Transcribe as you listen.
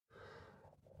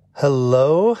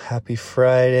Hello, happy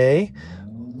Friday.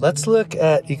 Let's look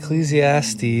at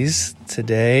Ecclesiastes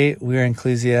today. We're in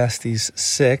Ecclesiastes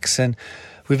 6, and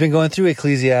we've been going through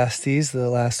Ecclesiastes the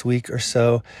last week or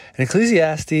so. And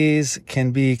Ecclesiastes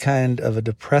can be kind of a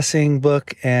depressing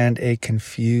book and a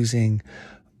confusing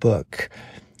book.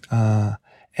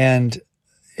 And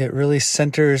it really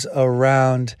centers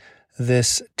around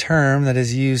this term that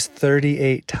is used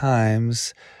 38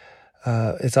 times.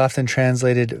 It's often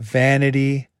translated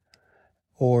vanity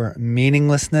or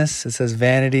meaninglessness. It says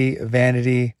vanity,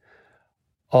 vanity,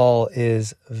 all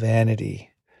is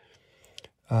vanity.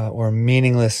 Or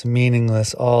meaningless,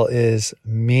 meaningless, all is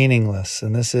meaningless.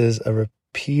 And this is a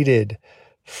repeated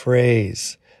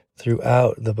phrase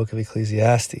throughout the book of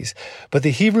Ecclesiastes. But the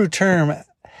Hebrew term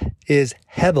is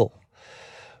hebel,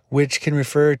 which can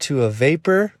refer to a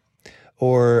vapor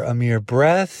or a mere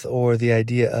breath, or the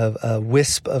idea of a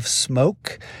wisp of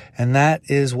smoke. And that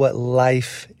is what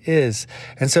life is.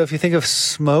 And so if you think of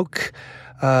smoke,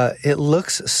 it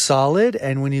looks solid,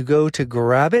 and when you go to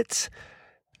grab it,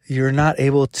 you're not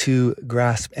able to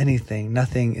grasp anything.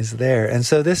 Nothing is there. And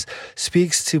so this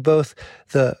speaks to both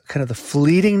the kind of the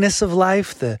fleetingness of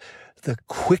life, the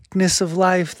quickness of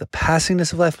life, the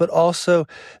passingness of life, but also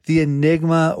the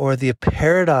enigma or the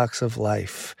paradox of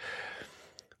life.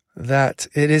 That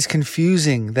it is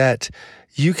confusing, that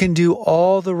you can do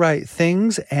all the right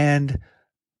things and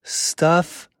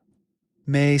stuff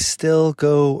may still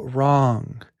go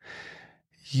wrong.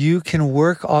 You can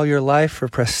work all your life for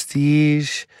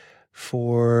prestige,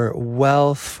 for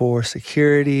wealth, for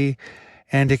security,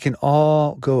 and it can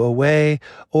all go away,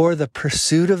 or the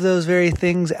pursuit of those very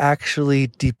things actually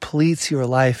depletes your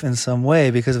life in some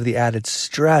way because of the added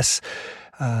stress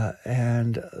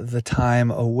and the time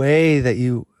away that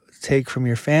you take from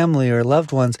your family or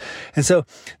loved ones. And so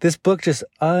this book just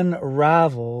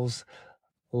unravels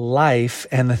life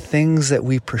and the things that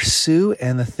we pursue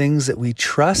and the things that we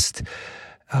trust,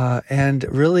 and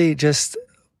really just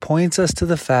points us to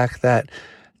the fact that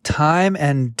time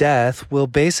and death will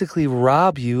basically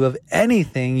rob you of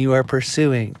anything you are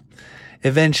pursuing.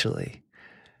 Eventually,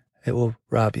 it will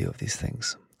rob you of these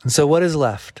things. And so what is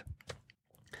left?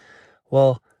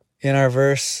 Well, in our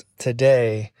verse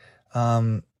today,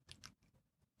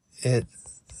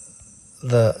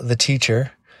 the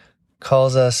teacher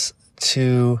calls us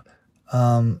to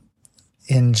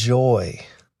enjoy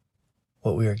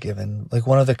what we are given. Like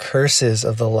one of the curses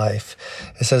of the life.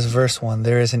 It says, verse 1,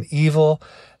 "There is an evil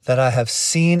that I have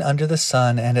seen under the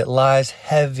sun, and it lies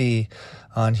heavy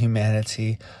on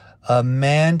humanity. A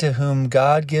man to whom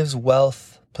God gives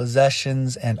wealth,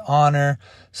 possessions, and honor,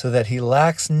 so that he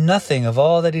lacks nothing of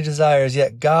all that he desires,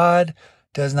 yet God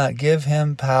does not give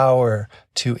him power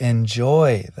to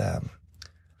enjoy them,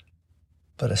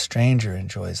 but a stranger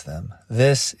enjoys them.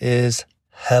 This is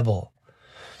Hebel."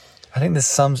 I think this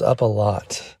sums up a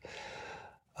lot.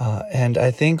 And I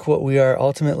think what we are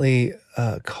ultimately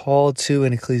called to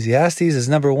in Ecclesiastes is,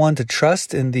 number one, to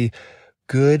trust in the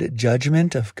good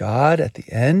judgment of God at the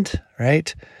end,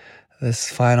 right? This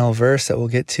final verse that we'll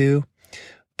get to.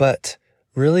 But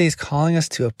really he's calling us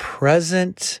to a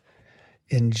present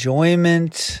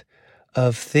enjoyment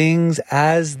of things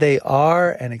as they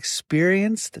are and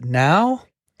experienced now,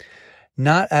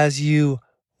 not as you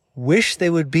wish they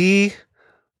would be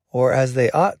or as they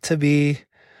ought to be,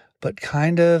 but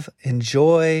kind of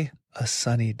enjoy a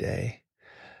sunny day.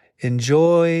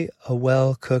 Enjoy a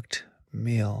well-cooked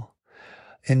meal.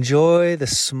 Enjoy the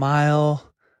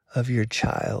smile of your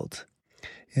child.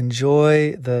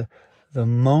 Enjoy the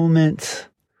moment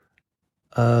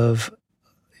of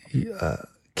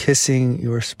kissing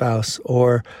your spouse,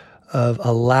 or of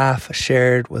a laugh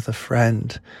shared with a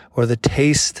friend, or the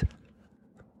taste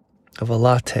of a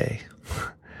latte.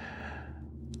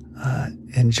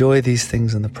 Enjoy these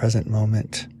things in the present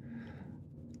moment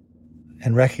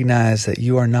and recognize that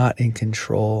you are not in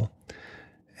control.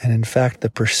 And in fact, the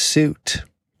pursuit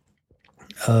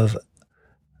of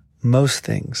most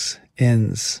things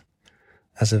ends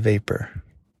as a vapor.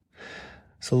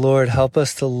 So Lord, help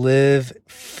us to live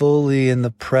fully in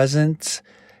the present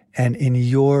and in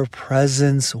your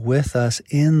presence with us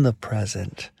in the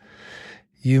present.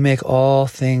 You make all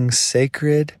things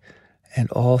sacred and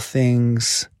all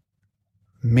things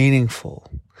meaningful.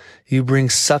 You bring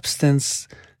substance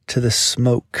to the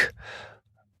smoke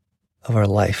of our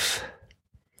life.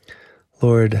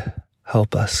 Lord,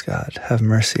 help us, God. Have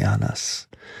mercy on us.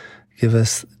 Give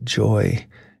us joy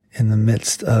in the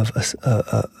midst of,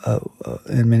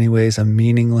 in many ways, a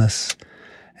meaningless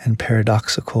and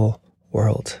paradoxical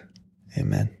world.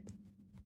 Amen.